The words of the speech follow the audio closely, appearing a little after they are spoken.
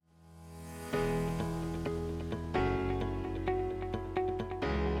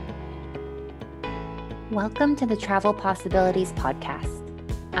Welcome to the Travel Possibilities Podcast.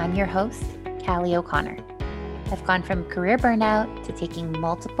 I'm your host, Callie O'Connor. I've gone from career burnout to taking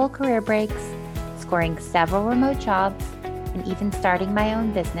multiple career breaks, scoring several remote jobs, and even starting my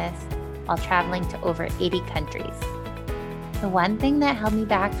own business while traveling to over 80 countries. The one thing that held me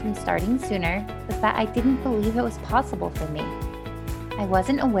back from starting sooner was that I didn't believe it was possible for me. I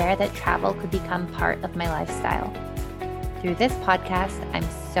wasn't aware that travel could become part of my lifestyle. Through this podcast, I'm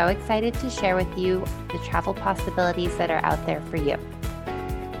so excited to share with you the travel possibilities that are out there for you.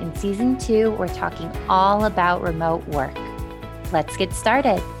 In Season 2, we're talking all about remote work. Let's get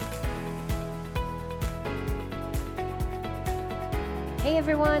started. Hey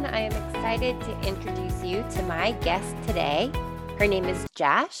everyone, I am excited to introduce you to my guest today. Her name is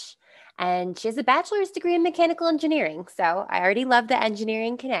Jash, and she has a bachelor's degree in mechanical engineering. So I already love the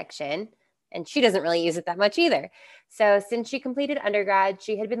engineering connection, and she doesn't really use it that much either. So since she completed undergrad,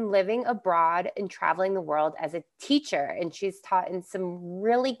 she had been living abroad and traveling the world as a teacher, and she's taught in some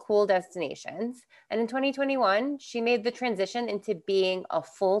really cool destinations. And in 2021, she made the transition into being a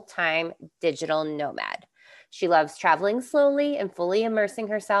full-time digital nomad. She loves traveling slowly and fully immersing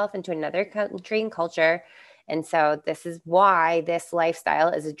herself into another country and culture. And so this is why this lifestyle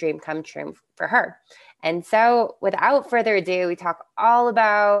is a dream come true for her. And so without further ado, we talk all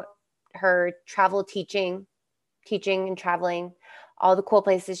about her travel teaching and traveling, all the cool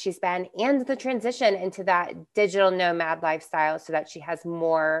places she's been, and the transition into that digital nomad lifestyle so that she has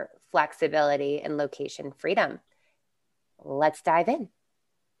more flexibility and location freedom. Let's dive in.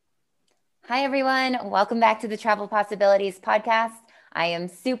 Hi, everyone. Welcome back to the Travel Possibilities Podcast. I am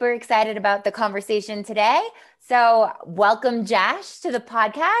super excited about the conversation today. So welcome, Jash, to the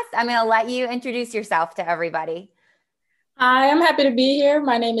podcast. I'm going to let you introduce yourself to everybody. Hi, I'm happy to be here.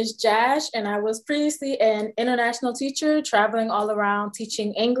 My name is Jash, and I was previously an international teacher traveling all around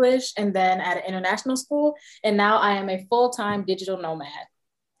teaching English and then at an international school. And now I am a full-time digital nomad.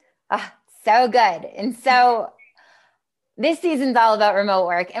 So good. And so this season's all about remote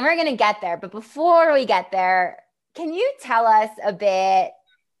work, and we're going to get there. But before we get there, can you tell us a bit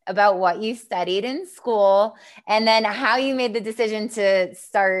about what you studied in school and then how you made the decision to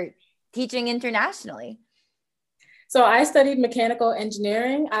start teaching internationally? So I studied mechanical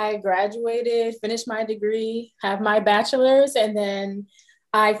engineering. I graduated, finished my degree, have my bachelor's, and then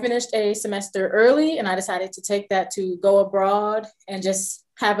I finished a semester early, and I decided to take that to go abroad and just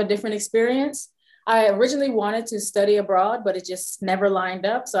have a different experience. I originally wanted to study abroad, but it just never lined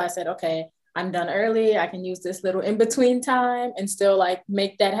up. So I said, okay, I'm done early. I can use this little in-between time and still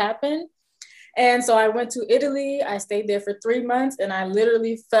make that happen. And so I went to Italy. I stayed there for 3 months, and I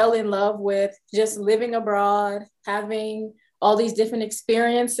literally fell in love with just living abroad, having all these different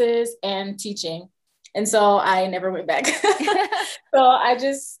experiences and teaching. And so I never went back. So I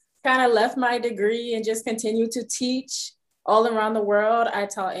just kind of left my degree and just continued to teach all around the world. I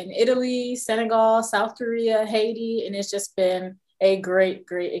taught in Italy, Senegal, South Korea, Haiti, and it's just been a great,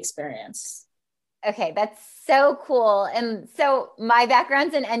 great experience. Okay, that's so cool. And so my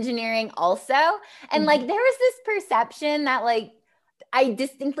background's in engineering also. And there was this perception that I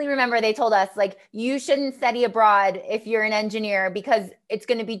distinctly remember they told us you shouldn't study abroad if you're an engineer because it's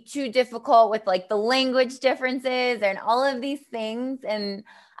going to be too difficult with the language differences and all of these things. And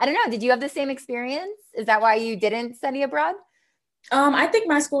I don't know, did you have the same experience? Is that why you didn't study abroad? I think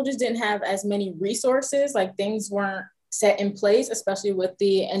my school just didn't have as many resources. Things weren't set in place, especially with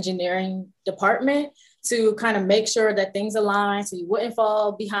the engineering department, to kind of make sure that things align so you wouldn't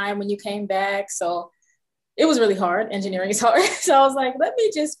fall behind when you came back. So it was really hard. Engineering is hard. So I was like, let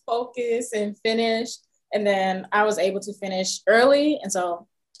me just focus and finish. And then I was able to finish early. And so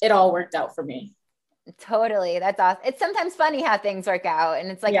it all worked out for me. Totally. That's awesome. It's sometimes funny how things work out.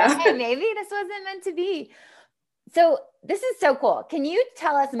 And it's okay, maybe this wasn't meant to be. So this is so cool. Can you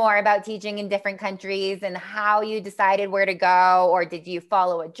tell us more about teaching in different countries and how you decided where to go, or did you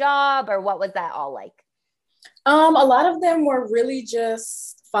follow a job, or what was that all like? A lot of them were really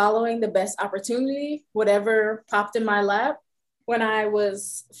just following the best opportunity, whatever popped in my lap. When I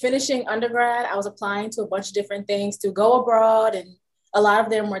was finishing undergrad, I was applying to a bunch of different things to go abroad, and a lot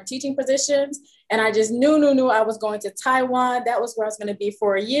of them were teaching positions. And I just knew I was going to Taiwan. That was where I was going to be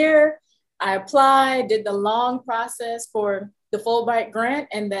for a year. I applied, did the long process for the Fulbright grant.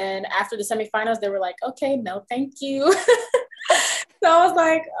 And then after the semifinals, they were like, okay, no, thank you. So I was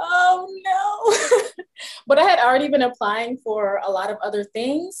like, oh no. But I had already been applying for a lot of other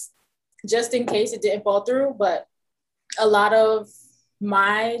things just in case it didn't fall through. But a lot of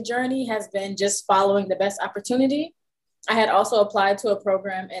my journey has been just following the best opportunity. I had also applied to a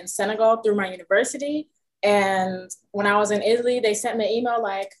program in Senegal through my university. And when I was in Italy, they sent me an email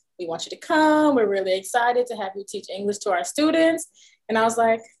we want you to come. We're really excited to have you teach English to our students. And I was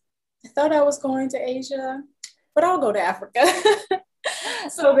like, I thought I was going to Asia, but I'll go to Africa.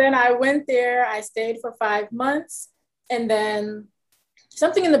 So then I went there, I stayed for 5 months, and then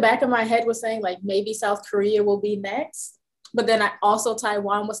something in the back of my head was saying like, maybe South Korea will be next. But then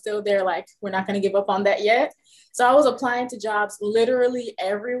Taiwan was still there, like, we're not going to give up on that yet. So I was applying to jobs literally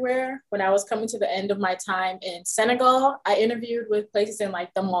everywhere. When I was coming to the end of my time in Senegal, I interviewed with places in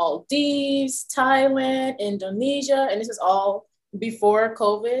like the Maldives, Thailand, Indonesia, and this is all before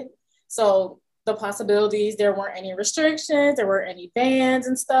COVID. So the possibilities, there weren't any restrictions, there weren't any bans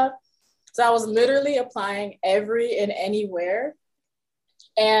and stuff. So I was literally applying every and anywhere.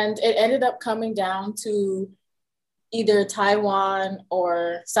 And it ended up coming down to either Taiwan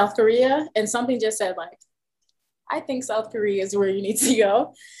or South Korea. And something just said like, I think South Korea is where you need to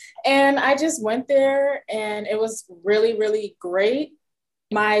go. And I just went there and it was really, really great.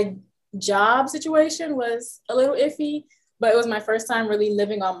 My job situation was a little iffy, but it was my first time really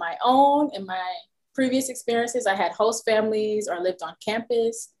living on my own. In my previous experiences, I had host families or lived on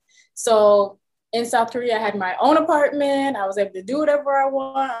campus. So in South Korea, I had my own apartment. I was able to do whatever I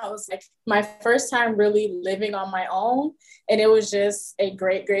want. I was like my first time really living on my own. And it was just a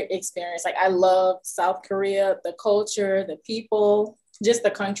great, great experience. Like I love South Korea, the culture, the people, just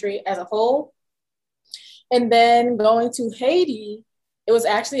the country as a whole. And then going to Haiti, it was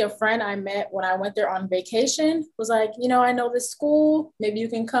actually a friend I met when I went there on vacation, was like, you know, I know this school, maybe you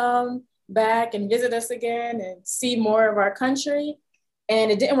can come back and visit us again and see more of our country.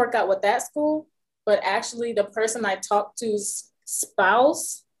 And it didn't work out with that school, but actually the person I talked to's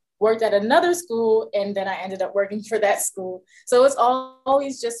spouse worked at another school, and then I ended up working for that school. So it's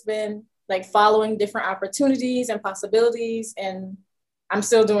always just been like following different opportunities and possibilities, and I'm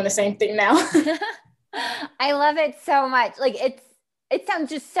still doing the same thing now. I love it so much. Like it sounds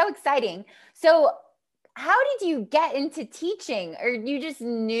just so exciting. So how did you get into teaching? Or you just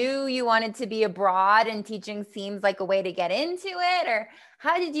knew you wanted to be abroad and teaching seems like a way to get into it? Or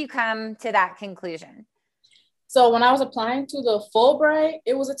how did you come to that conclusion? So when I was applying to the Fulbright,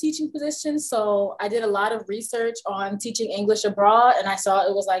 it was a teaching position. So I did a lot of research on teaching English abroad, and I saw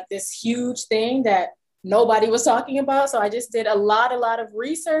it was like this huge thing that nobody was talking about. So I just did a lot of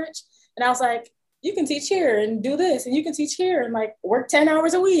research, and I was like, you can teach here and do this, and you can teach here and like work 10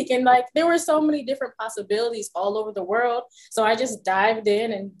 hours a week. And like, there were so many different possibilities all over the world. So I just dived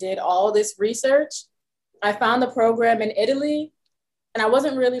in and did all this research. I found the program in Italy, and I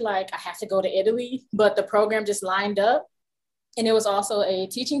wasn't really like, I have to go to Italy, but the program just lined up, and it was also a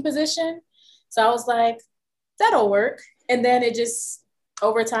teaching position. So I was like, that'll work. And then it just,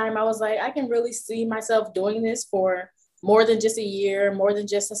 over time, I was like, I can really see myself doing this for more than just a year, more than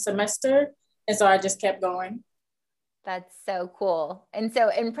just a semester. And so I just kept going. That's so cool. And so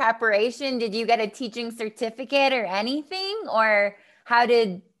in preparation, did you get a teaching certificate or anything? Or how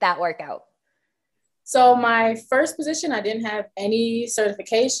did that work out? So my first position, I didn't have any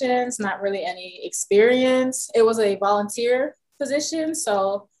certifications, not really any experience. It was a volunteer position.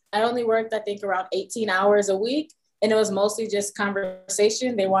 So I only worked, I think, around 18 hours a week. And it was mostly just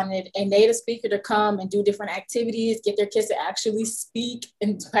conversation. They wanted a native speaker to come and do different activities, get their kids to actually speak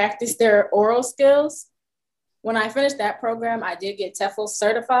and practice their oral skills. When I finished that program, I did get TEFL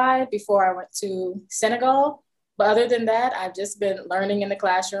certified before I went to Senegal. But other than that, I've just been learning in the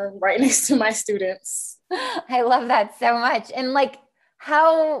classroom right next to my students. I love that so much. And like,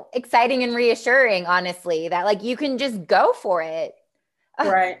 how exciting and reassuring, honestly, that like you can just go for it.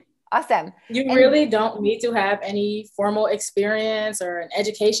 Right. Awesome. You really don't need to have any formal experience or an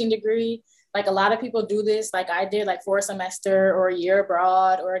education degree. Like a lot of people do this, like I did, like for a semester or a year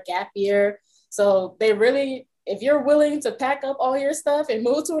abroad or a gap year. So they really, if you're willing to pack up all your stuff and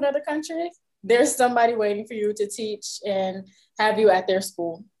move to another country, there's somebody waiting for you to teach and have you at their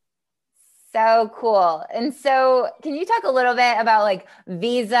school. So cool. And so can you talk a little bit about like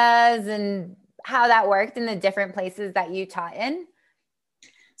visas and how that worked in the different places that you taught in?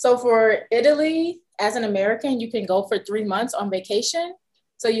 So for Italy, as an American, you can go for 3 months on vacation.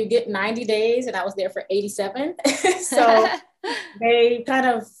 So you get 90 days, and I was there for 87. So they kind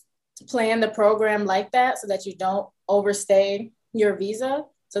of plan the program like that so that you don't overstay your visa.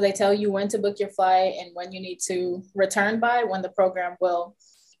 So they tell you when to book your flight and when you need to return by, when the program will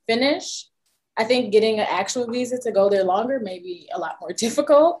finish. I think getting an actual visa to go there longer may be a lot more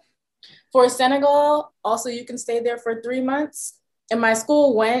difficult. For Senegal, also you can stay there for 3 months. And my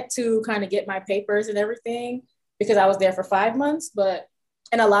school went to kind of get my papers and everything because I was there for 5 months. But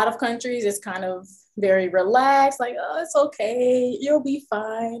in a lot of countries, it's kind of very relaxed, like, oh, it's okay, you'll be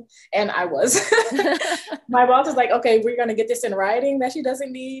fine. And I was. My boss was like, okay, we're going to get this in writing that she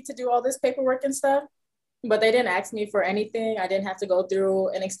doesn't need to do all this paperwork and stuff. But they didn't ask me for anything. I didn't have to go through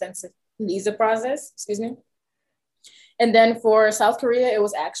an extensive visa process, excuse me. And then for South Korea, it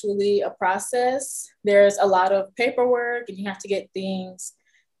was actually a process. There's a lot of paperwork and you have to get things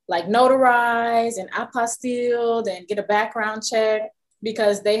like notarized and apostilled and get a background check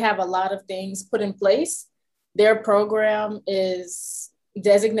because they have a lot of things put in place. Their program is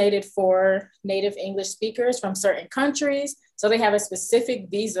designated for native English speakers from certain countries. So they have a specific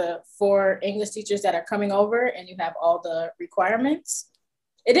visa for English teachers that are coming over and you have all the requirements.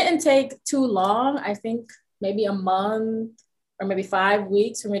 It didn't take too long. I think maybe a month or maybe 5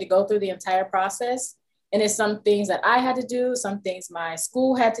 weeks for me to go through the entire process. And it's some things that I had to do, some things my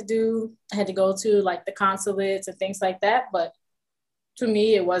school had to do. I had to go to like the consulates and things like that. But to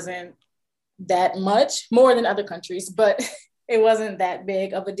me, it wasn't that much, more than other countries, but it wasn't that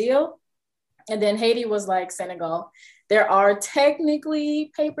big of a deal. And then Haiti was like Senegal. There are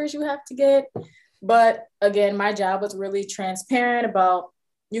technically papers you have to get. But again, my job was really transparent about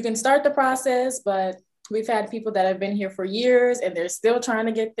you can start the process, but we've had people that have been here for years and they're still trying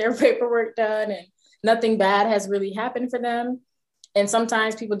to get their paperwork done and nothing bad has really happened for them. And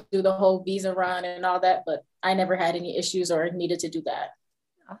sometimes people do the whole visa run and all that, but I never had any issues or needed to do that.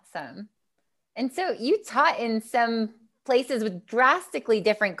 Awesome. And so you taught in some places with drastically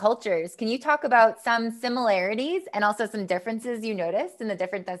different cultures. Can you talk about some similarities and also some differences you noticed in the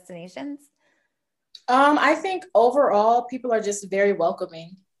different destinations? I think overall, people are just very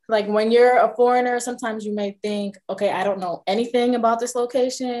welcoming. Like when you're a foreigner, sometimes you may think, okay, I don't know anything about this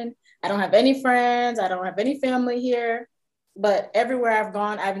location. I don't have any friends. I don't have any family here. But everywhere I've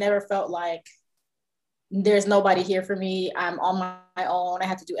gone, I've never felt like there's nobody here for me. I'm on my own. I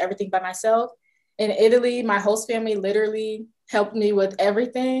have to do everything by myself. In Italy, my host family literally helped me with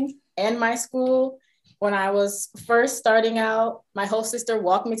everything and my school. When I was first starting out, my host sister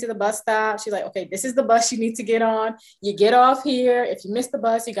walked me to the bus stop. She's like, okay, this is the bus you need to get on. You get off here. If you miss the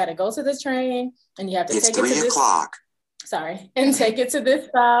bus, you got to go to the train and you have to take it to this. And take it to this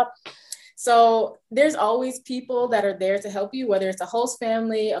stop. So there's always people that are there to help you, whether it's a host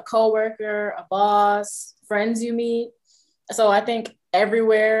family, a coworker, a boss, friends you meet. So I think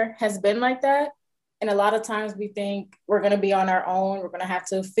everywhere has been like that. And a lot of times we think we're going to be on our own. We're going to have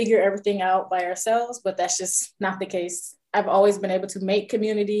to figure everything out by ourselves, but that's just not the case. I've always been able to make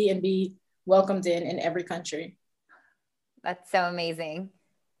community and be welcomed in every country. That's so amazing.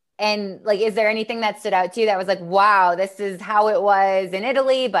 And like, is there anything that stood out to you that was like, wow, this is how it was in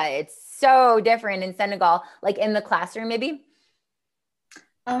Italy, but it's so different in Senegal, like in the classroom maybe?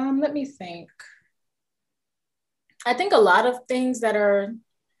 Let me think. I think a lot of things that are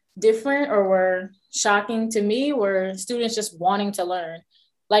different or were shocking to me were students just wanting to learn.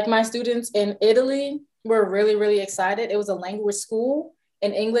 Like my students in Italy were really, really excited. It was a language school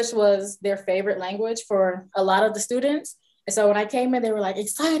and English was their favorite language for a lot of the students. And so when I came in, they were like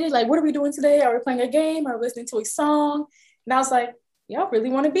excited, like, what are we doing today? Are we playing a game? Are we listening to a song? And I was like, y'all really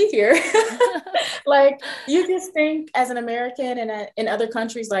want to be here. Like you just think as an American and in other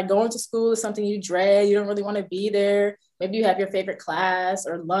countries, like going to school is something you dread. You don't really want to be there. Maybe you have your favorite class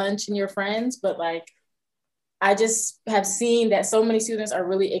or lunch and your friends, but like, I just have seen that so many students are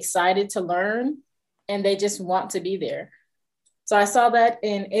really excited to learn and they just want to be there. So I saw that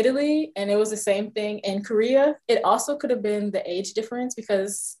in Italy and it was the same thing in Korea. It also could have been the age difference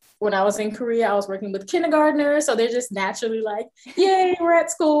because when I was in Korea, I was working with kindergartners. So they're just naturally like, yay, we're at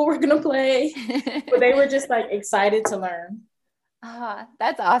school, we're going to play. But they were just like excited to learn. Oh,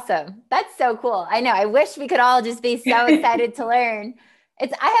 that's awesome. That's so cool. I know. I wish we could all just be so excited to learn.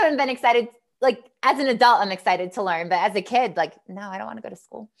 I haven't been excited, like as an adult, I'm excited to learn, but as a kid, like, no, I don't want to go to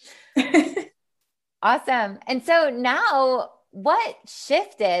school. Awesome. And so now what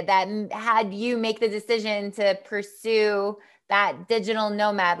shifted that had you make the decision to pursue that digital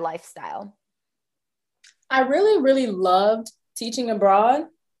nomad lifestyle? I really, really loved teaching abroad.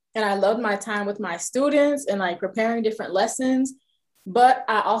 And I loved my time with my students and like preparing different lessons. But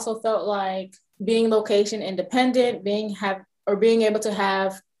I also felt like being location independent, being able to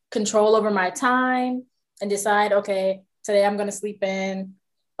have control over my time and decide, okay, today I'm going to sleep in.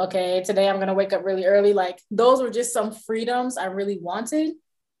 Okay, today I'm going to wake up really early. Like those were just some freedoms I really wanted.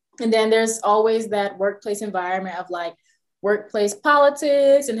 And then there's always that workplace environment of like workplace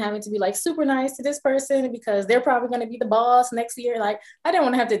politics and having to be like super nice to this person because they're probably going to be the boss next year. Like I didn't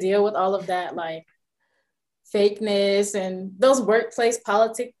want to have to deal with all of that like fakeness and those workplace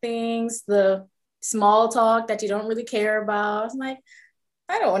politic things, the small talk that you don't really care about. I'm like,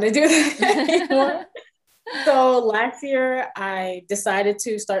 I don't want to do that anymore. So last year, I decided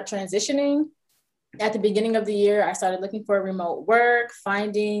to start transitioning. At the beginning of the year, I started looking for remote work,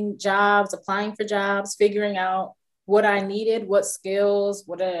 finding jobs, applying for jobs, figuring out what I needed, what skills,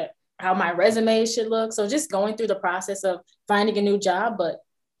 how my resume should look. So just going through the process of finding a new job, but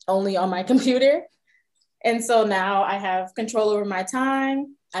only on my computer. And so now I have control over my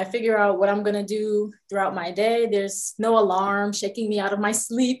time. I figure out what I'm going to do throughout my day. There's no alarm shaking me out of my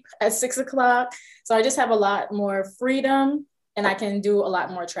sleep at 6 o'clock. So I just have a lot more freedom, and I can do a lot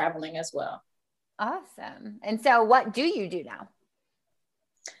more traveling as well. Awesome. And so what do you do now?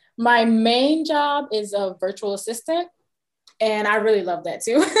 My main job is a virtual assistant, and I really love that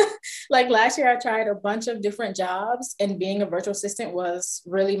too. Like last year, I tried a bunch of different jobs, and being a virtual assistant was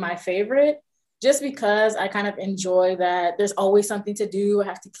really my favorite, just because I kind of enjoy that there's always something to do. I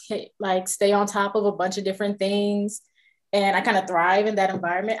have to like stay on top of a bunch of different things, and I kind of thrive in that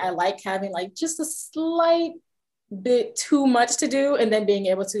environment. I like having like just a slight bit too much to do and then being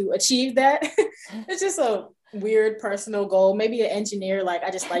able to achieve that. It's just a weird personal goal. Maybe an engineer, like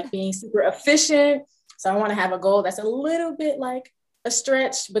I just like being super efficient. So I want to have a goal that's a little bit like a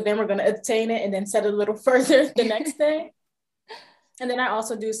stretch, but then we're going to attain it and then set it a little further the next day. And then I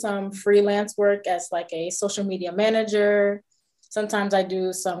also do some freelance work as like a social media manager. Sometimes I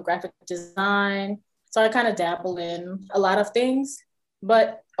do some graphic design. So I kind of dabble in a lot of things.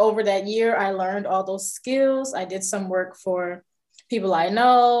 But over that year, I learned all those skills. I did some work for people I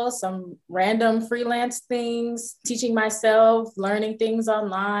know, some random freelance things, teaching myself, learning things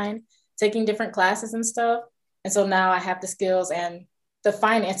online, taking different classes and stuff. And so now I have the skills and the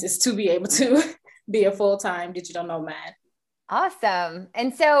finances to be able to be a full-time digital nomad. Awesome.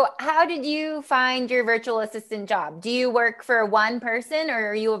 And so how did you find your virtual assistant job? Do you work for one person, or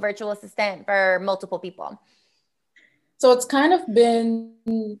are you a virtual assistant for multiple people? So it's kind of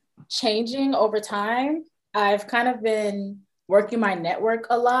been changing over time. I've kind of been working my network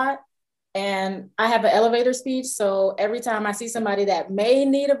a lot, and I have an elevator speech. So every time I see somebody that may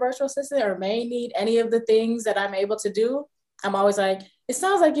need a virtual assistant or may need any of the things that I'm able to do, I'm always like, it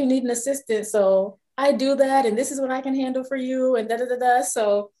sounds like you need an assistant. So I do that, and this is what I can handle for you, and da da da da.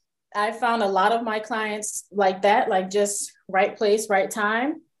 So I found a lot of my clients like that, like just right place, right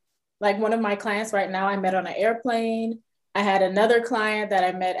time. Like one of my clients right now, I met on an airplane. I had another client that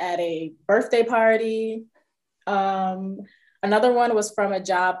I met at a birthday party. Another one was from a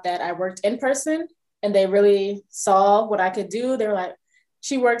job that I worked in person, and they really saw what I could do. They were like,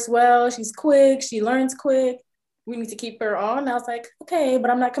 she works well, she's quick, she learns quick. We need to keep her on. And I was like, okay,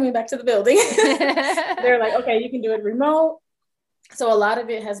 but I'm not coming back to the building. They're like, okay, you can do it remote. So a lot of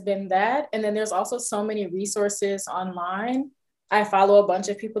it has been that. And then there's also so many resources online. I follow a bunch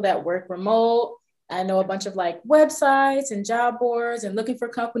of people that work remote. I know a bunch of like websites and job boards, and looking for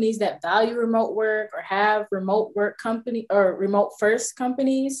companies that value remote work or have remote work company or remote first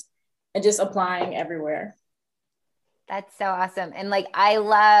companies, and just applying everywhere. That's so awesome. And like, I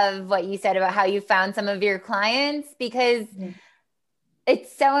love what you said about how you found some of your clients, because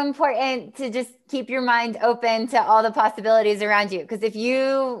it's so important to just keep your mind open to all the possibilities around you. Because if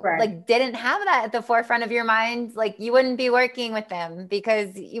you like didn't have that at the forefront of your mind, like you wouldn't be working with them,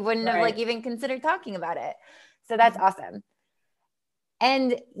 because you wouldn't have like even considered talking about it. So that's awesome.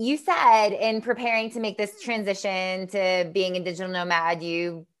 And you said in preparing to make this transition to being a digital nomad,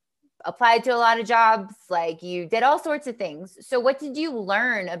 you applied to a lot of jobs, like you did all sorts of things. So what did you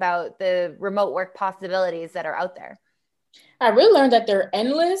learn about the remote work possibilities that are out there? I really learned that they're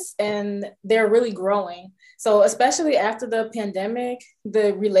endless and they're really growing. So especially after the pandemic,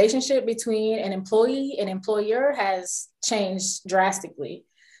 the relationship between an employee and employer has changed drastically.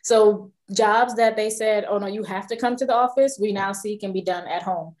 So jobs that they said, oh no, you have to come to the office, we now see can be done at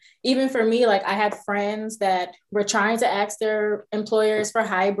home. Even for me, like I had friends that were trying to ask their employers for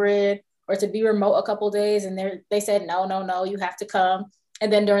hybrid or to be remote a couple of days, and they said, no, you have to come.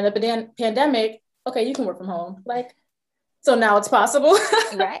 And then during the pandemic, okay, you can work from home. Like, so now it's possible.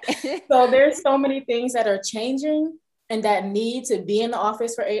 Right. So there's so many things that are changing, and that need to be in the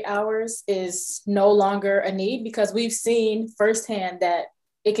office for 8 hours is no longer a need, because we've seen firsthand that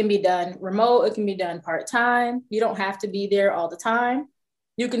it can be done remote, it can be done part-time. You don't have to be there all the time.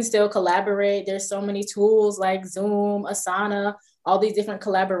 You can still collaborate. There's so many tools like Zoom, Asana, all these different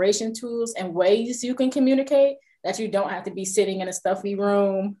collaboration tools and ways you can communicate, that you don't have to be sitting in a stuffy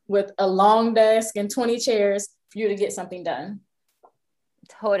room with a long desk and 20 chairs for you to get something done.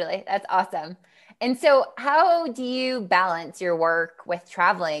 Totally. That's awesome. And so how do you balance your work with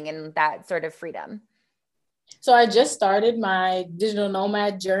traveling and that sort of freedom? So I just started my digital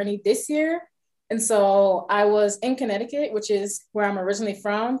nomad journey this year. And so I was in Connecticut, which is where I'm originally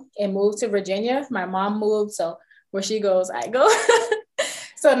from, and moved to Virginia. My mom moved, so where she goes, I go.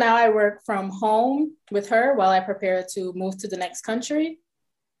 So now I work from home with her while I prepare to move to the next country.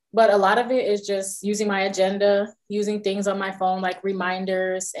 But a lot of it is just using my agenda, using things on my phone like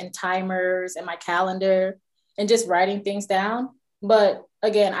reminders and timers and my calendar, and just writing things down. But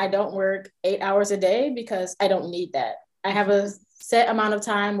again, I don't work 8 hours a day because I don't need that. I have a set amount of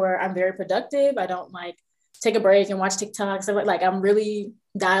time where I'm very productive. I don't like take a break and watch TikToks. Like I'm really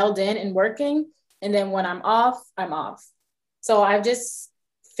dialed in and working. And then when I'm off, I'm off. So I've just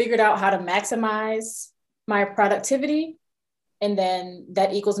figured out how to maximize my productivity. And then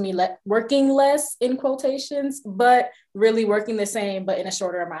that equals me working less in quotations, but really working the same, but in a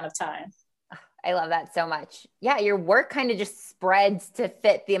shorter amount of time. I love that so much. Yeah, your work kind of just spreads to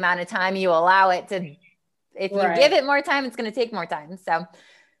fit the amount of time you allow it to. If you give it more time, it's going to take more time. So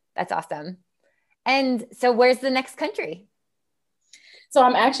that's awesome. And so where's the next country? So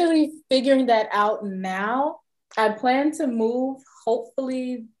I'm actually figuring that out now. I plan to move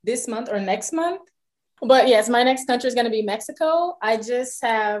hopefully this month or next month. But yes, my next country is going to be Mexico. I just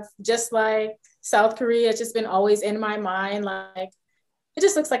like South Korea, it's just been always in my mind. Like, it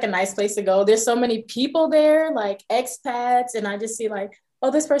just looks like a nice place to go. There's so many people there, like expats. And I just see like, oh,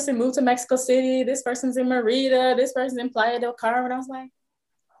 this person moved to Mexico City. This person's in Merida. This person's in Playa del Carmen. I was like,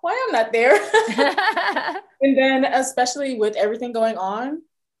 why am I not there? And then especially with everything going on,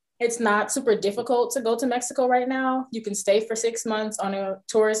 it's not super difficult to go to Mexico right now. You can stay for 6 months on a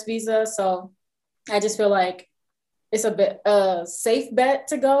tourist visa. So I just feel like it's a bit safe bet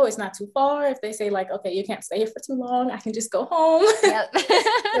to go. It's not too far. If they say like, okay, you can't stay here for too long, I can just go home. Yep.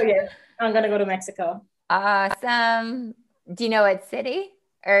 So yeah, I'm going to go to Mexico. Awesome. Do you know what city,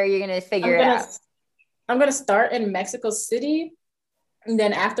 or are you going to figure it out? I'm going to start in Mexico City. And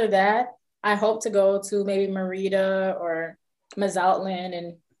then after that, I hope to go to maybe Merida or Mazatlan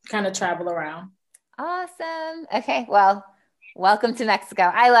and kind of travel around. Awesome. Okay. Well, welcome to Mexico.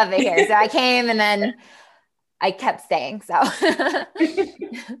 I love it here. So I came and then I kept staying. So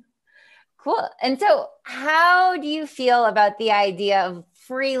cool. And so how do you feel about the idea of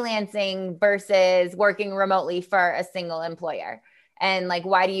freelancing versus working remotely for a single employer? And like,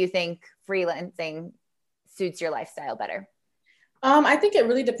 why do you think freelancing suits your lifestyle better? I think it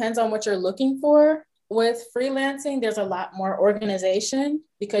really depends on what you're looking for. With freelancing, there's a lot more organization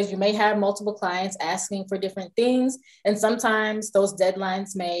because you may have multiple clients asking for different things. And sometimes those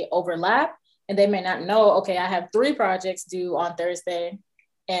deadlines may overlap and they may not know, okay, I have 3 projects due on Thursday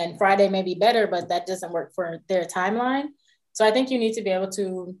and Friday may be better, but that doesn't work for their timeline. So I think you need to be able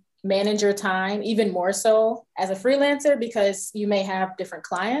to manage your time even more so as a freelancer because you may have different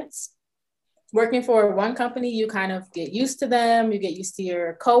clients. Working for one company, you kind of get used to them, you get used to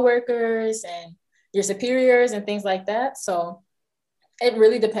your coworkers and your superiors and things like that. So it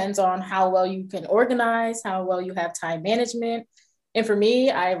really depends on how well you can organize, how well you have time management. And for me,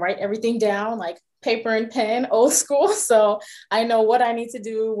 I write everything down like paper and pen, old school. So I know what I need to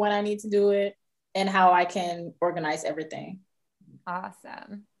do, when I need to do it, and how I can organize everything.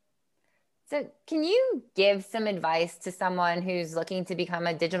 Awesome. So can you give some advice to someone who's looking to become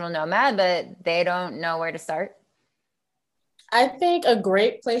a digital nomad, but they don't know where to start? I think a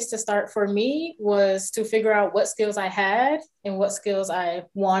great place to start for me was to figure out what skills I had and what skills I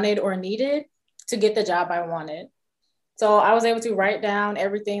wanted or needed to get the job I wanted. So I was able to write down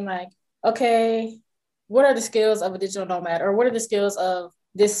everything like, okay, what are the skills of a digital nomad, or what are the skills of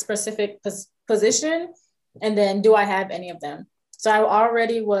this specific position? And then do I have any of them? So I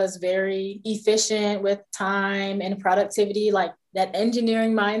already was very efficient with time and productivity. Like that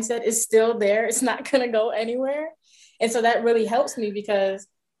engineering mindset is still there. It's not going to go anywhere. And so that really helps me because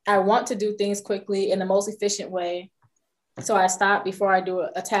I want to do things quickly in the most efficient way. So I stop before I do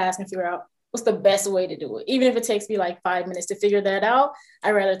a task and figure out what's the best way to do it. Even if it takes me like 5 minutes to figure that out,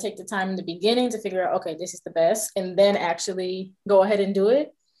 I'd rather take the time in the beginning to figure out, okay, this is the best, and then actually go ahead and do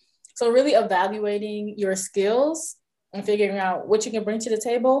it. So really evaluating your skills and figuring out what you can bring to the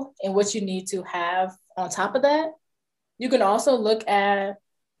table and what you need to have on top of that. You can also look at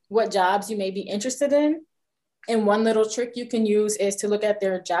what jobs you may be interested in. And one little trick you can use is to look at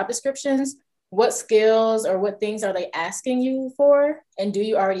their job descriptions. What skills or what things are they asking you for? And do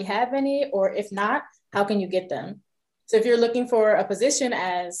you already have any? Or if not, how can you get them? So if you're looking for a position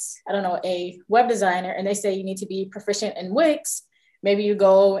as, I don't know, a web designer, and they say you need to be proficient in Wix, maybe you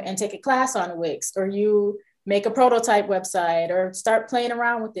go and take a class on Wix, or you make a prototype website or start playing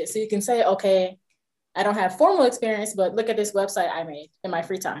around with it. So you can say, okay, I don't have formal experience, but look at this website I made in my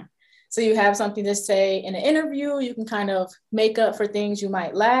free time. So you have something to say in an interview. You can kind of make up for things you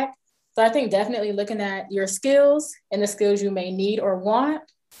might lack. So I think definitely looking at your skills and the skills you may need or want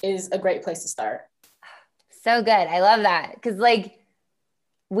is a great place to start. So good. I love that. Because like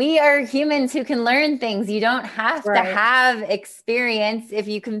we are humans who can learn things. You don't have to have experience if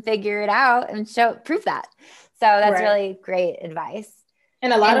you can figure it out and prove that. So that's really great advice.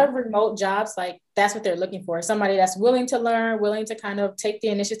 And a lot of remote jobs, like that's what they're looking for. Somebody that's willing to learn, willing to kind of take the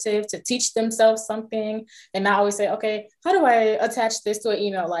initiative to teach themselves something and not always say, okay, how do I attach this to an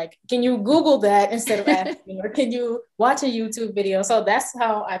email? Like, can you Google that instead of asking, or can you watch a YouTube video? So that's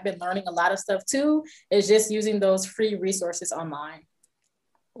how I've been learning a lot of stuff too, is just using those free resources online.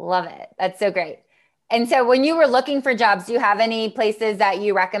 Love it. That's so great. And so when you were looking for jobs, do you have any places that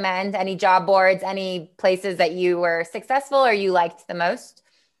you recommend, any job boards, any places that you were successful or you liked the most?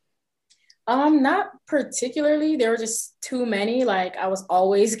 Not particularly. There were just too many. Like I was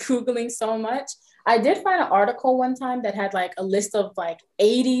always Googling so much. I did find an article one time that had like a list of like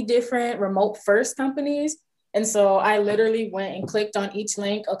 80 different remote first companies. And so I literally went and clicked on each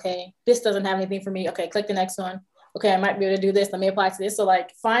link. Okay, this doesn't have anything for me. Okay, click the next one. Okay, I might be able to do this. Let me apply to this. So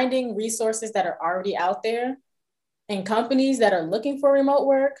like finding resources that are already out there and companies that are looking for remote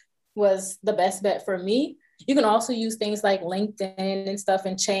work was the best bet for me. You can also use things like LinkedIn and stuff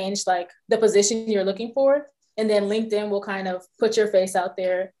and change like the position you're looking for. And then LinkedIn will kind of put your face out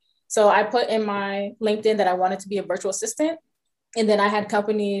there. So I put in my LinkedIn that I wanted to be a virtual assistant. And then I had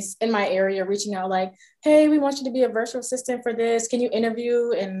companies in my area reaching out like, hey, we want you to be a virtual assistant for this. Can you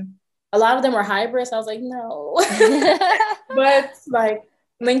interview? And a lot of them were hybrid. So I was like, no. But like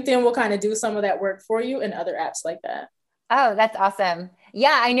LinkedIn will kind of do some of that work for you and other apps like that. Oh, that's awesome.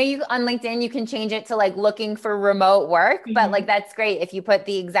 Yeah, I know you on LinkedIn, you can change it to like looking for remote work, but like that's great if you put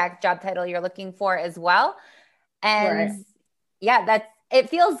the exact job title you're looking for as well. And yeah, it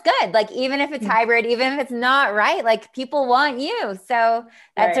feels good. Like even if it's hybrid, even if it's not right, like people want you. So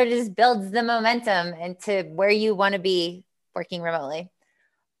that sort of just builds the momentum into where you want to be working remotely.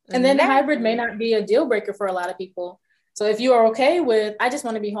 And then the hybrid may not be a deal breaker for a lot of people. So if you are okay with, I just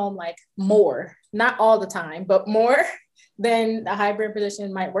want to be home like more, not all the time, but more, then a hybrid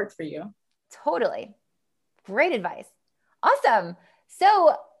position might work for you. Totally. Great advice. Awesome.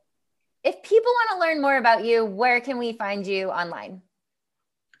 So if people want to learn more about you, where can we find you online?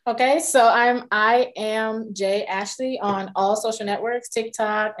 Okay, so I am Jay Ashley on all social networks,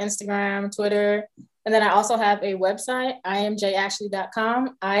 TikTok, Instagram, Twitter. And then I also have a website,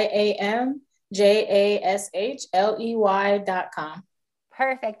 iamjashley.com, iamjashley.com.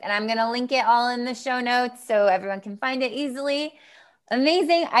 Perfect. And I'm going to link it all in the show notes so everyone can find it easily.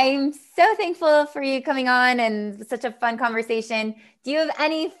 Amazing. I'm so thankful for you coming on and such a fun conversation. Do you have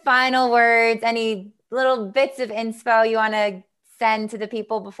any final words, any little bits of inspo you want to send to the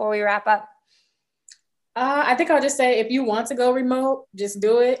people before we wrap up? I think I'll just say, if you want to go remote, just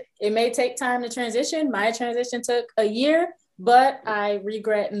do it. It may take time to transition. My transition took a year, but I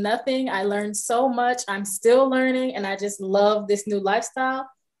regret nothing. I learned so much. I'm still learning, and I just love this new lifestyle.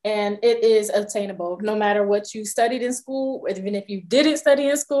 And it is attainable no matter what you studied in school, even if you didn't study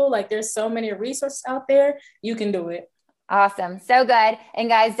in school. Like there's so many resources out there, you can do it. Awesome. So good. And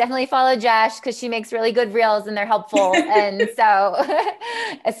guys, definitely follow Josh because she makes really good reels and they're helpful. And so,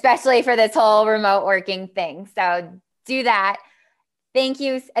 especially for this whole remote working thing. So do that. Thank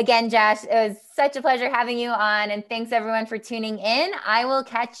you again, Josh. It was such a pleasure having you on. And thanks everyone for tuning in. I will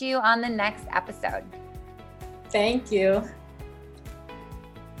catch you on the next episode. Thank you.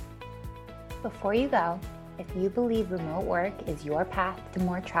 Before you go, if you believe remote work is your path to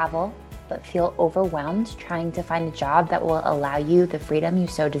more travel, but feel overwhelmed trying to find a job that will allow you the freedom you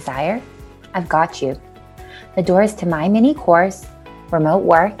so desire, I've got you. The doors to my mini course, Remote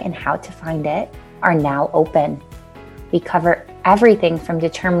Work and How to Find It, are now open. We cover everything from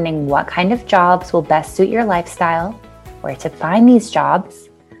determining what kind of jobs will best suit your lifestyle, where to find these jobs,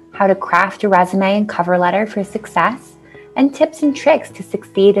 how to craft a resume and cover letter for success, and tips and tricks to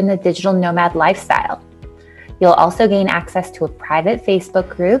succeed in the digital nomad lifestyle. You'll also gain access to a private Facebook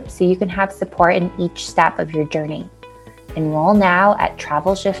group so you can have support in each step of your journey. Enroll now at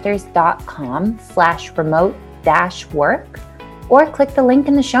travelshifters.com/remote-work or click the link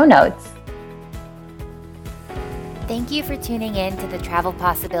in the show notes. Thank you for tuning in to the Travel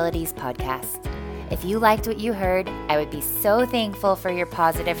Possibilities podcast. If you liked what you heard, I would be so thankful for your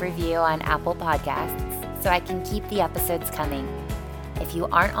positive review on Apple Podcasts so I can keep the episodes coming. If you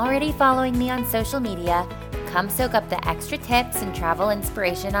aren't already following me on social media, come soak up the extra tips and travel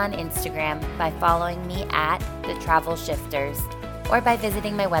inspiration on Instagram by following me at The Travel Shifters or by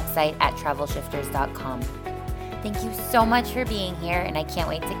visiting my website at travelshifters.com. Thank you so much for being here, and I can't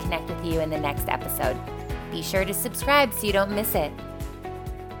wait to connect with you in the next episode. Be sure to subscribe so you don't miss it.